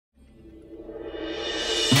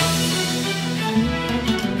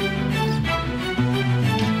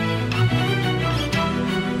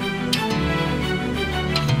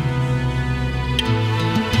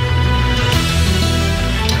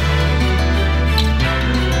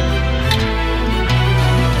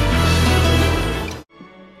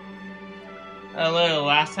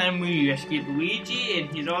last time we rescued Luigi,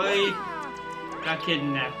 and he's already got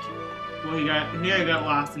kidnapped. Well, he got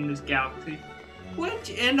lost in this galaxy.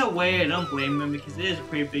 Which, in a way, I don't blame him because it is a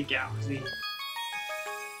pretty big galaxy.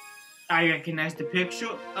 I recognize the picture.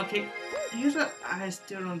 Okay, here's what I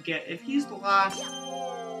still don't get. If he's lost,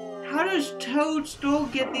 how does Toad still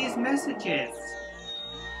get these messages?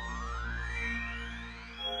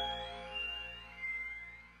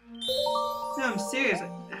 No, I'm serious.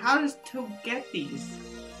 How does Toad get these?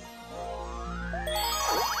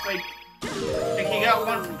 Like he got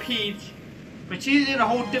one from Peach, but she's in a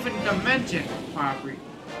whole different dimension, probably.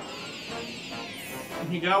 And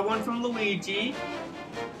he got one from Luigi.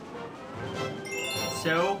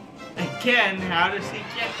 So, again, how does he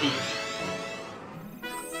get these?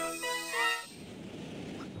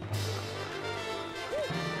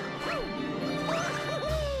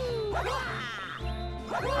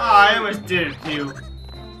 Oh, I almost did it too.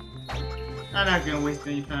 I'm not gonna waste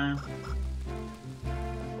any time.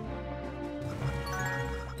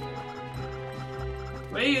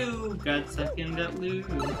 Well, you got stuck in that loop.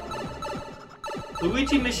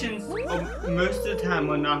 Luigi missions most of the time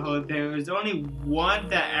are not hard. There is only one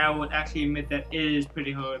that I would actually admit that is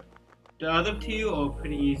pretty hard. The other two are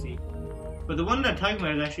pretty easy. But the one that I'm talking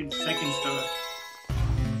about is actually the second star.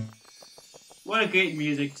 What a great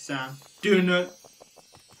music sound. Do not.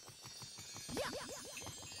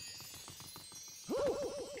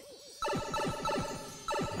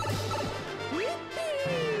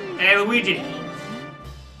 Hey Luigi!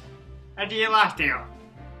 How do you get lost here?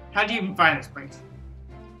 How do you even find this place?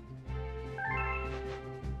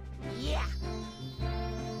 Yeah.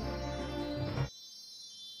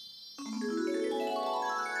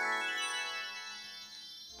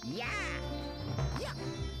 Yeah.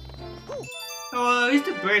 Oh, at least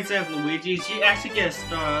the bird said Luigi. She actually gets a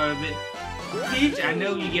star out of it. Peach, I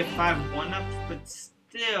know you get 5 1-ups, but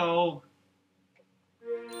still.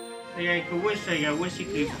 Like, I wish you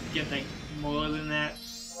could get like more than that.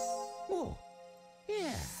 Oh,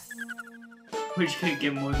 yeah. Wish you could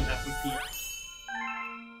get more than that for Peach.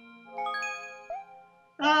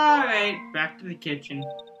 Alright, back to the kitchen.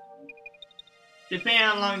 Depending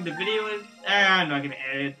on how long the video is, I'm not gonna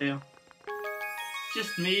edit it though.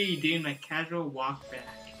 Just me doing my casual walk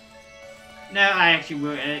back. No, I actually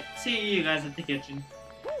will edit. See you guys at the kitchen.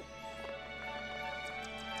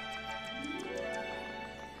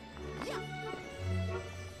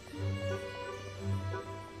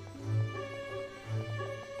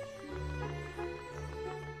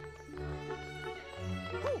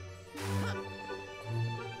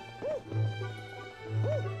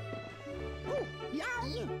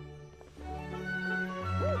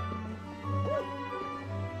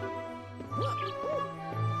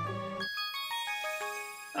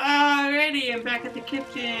 Alrighty, I'm back at the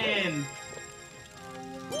kitchen.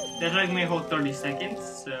 That took me a whole 30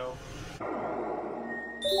 seconds, so.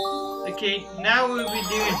 Okay, now we'll be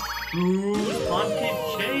doing Who's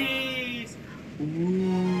Haunted Chase. Ooh.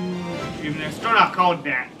 Even though it's still not called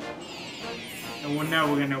that. And we're never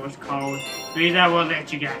gonna know what's called. Because I will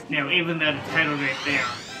let you guys know, even though the title's right there.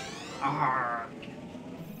 Arrgh.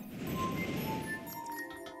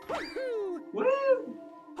 Woo!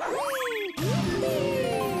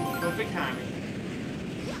 Perfect timing.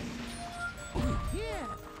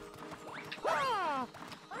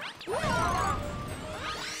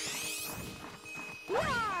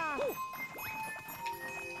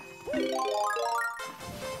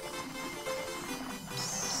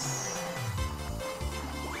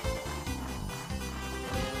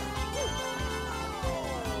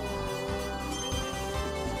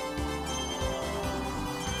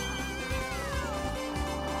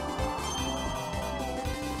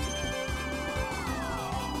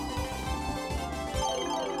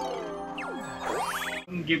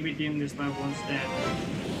 Give me doing this level instead.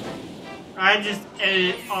 I just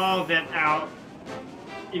edited all of that out.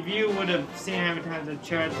 If you would have seen how many times I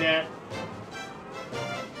tried that,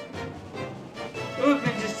 it would have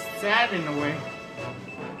been just sad in a way.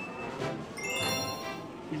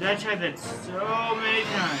 Because I tried that so many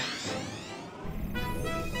times.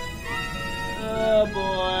 Oh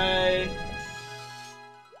boy.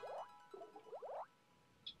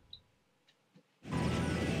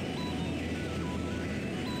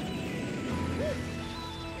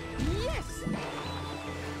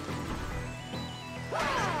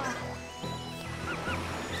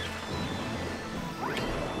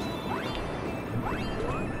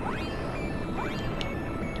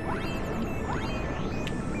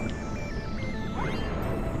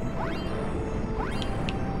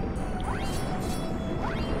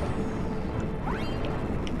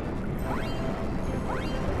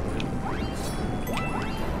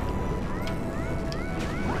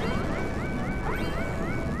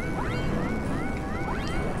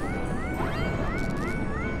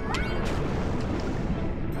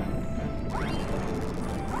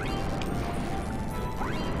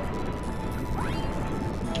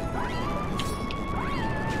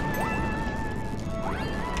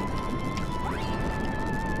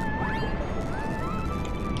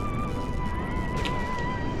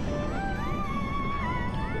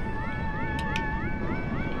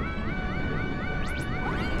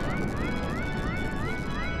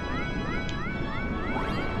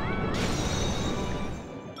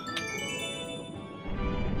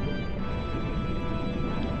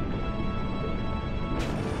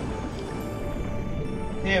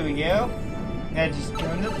 There we go. Now just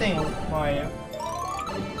doing the thing, Mario.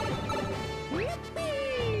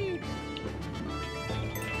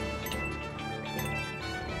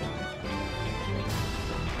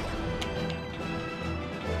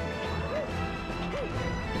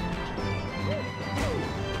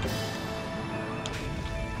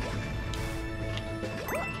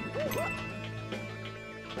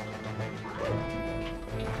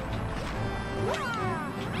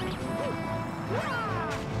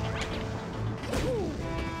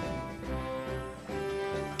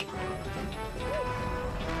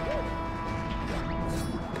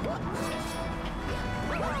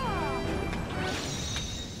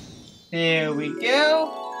 There we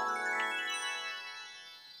go.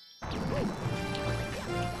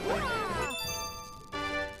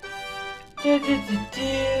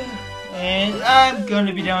 And I'm going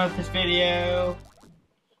to be done with this video.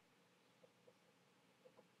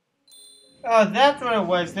 Oh, that's what it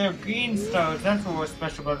was. They're green stars. That's what was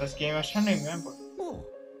special about this game. I was trying to remember. Oh,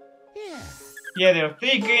 yeah. Yeah, there were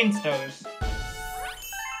 3 green stars.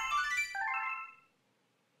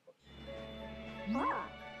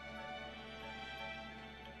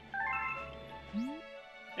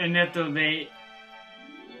 And after they,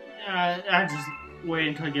 I just wait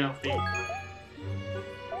until I get off the.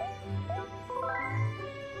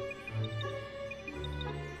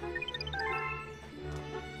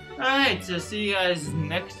 Alright, so see you guys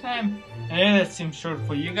next time. I know that seems short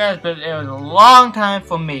for you guys, but it was a long time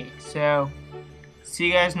for me. So, see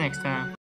you guys next time.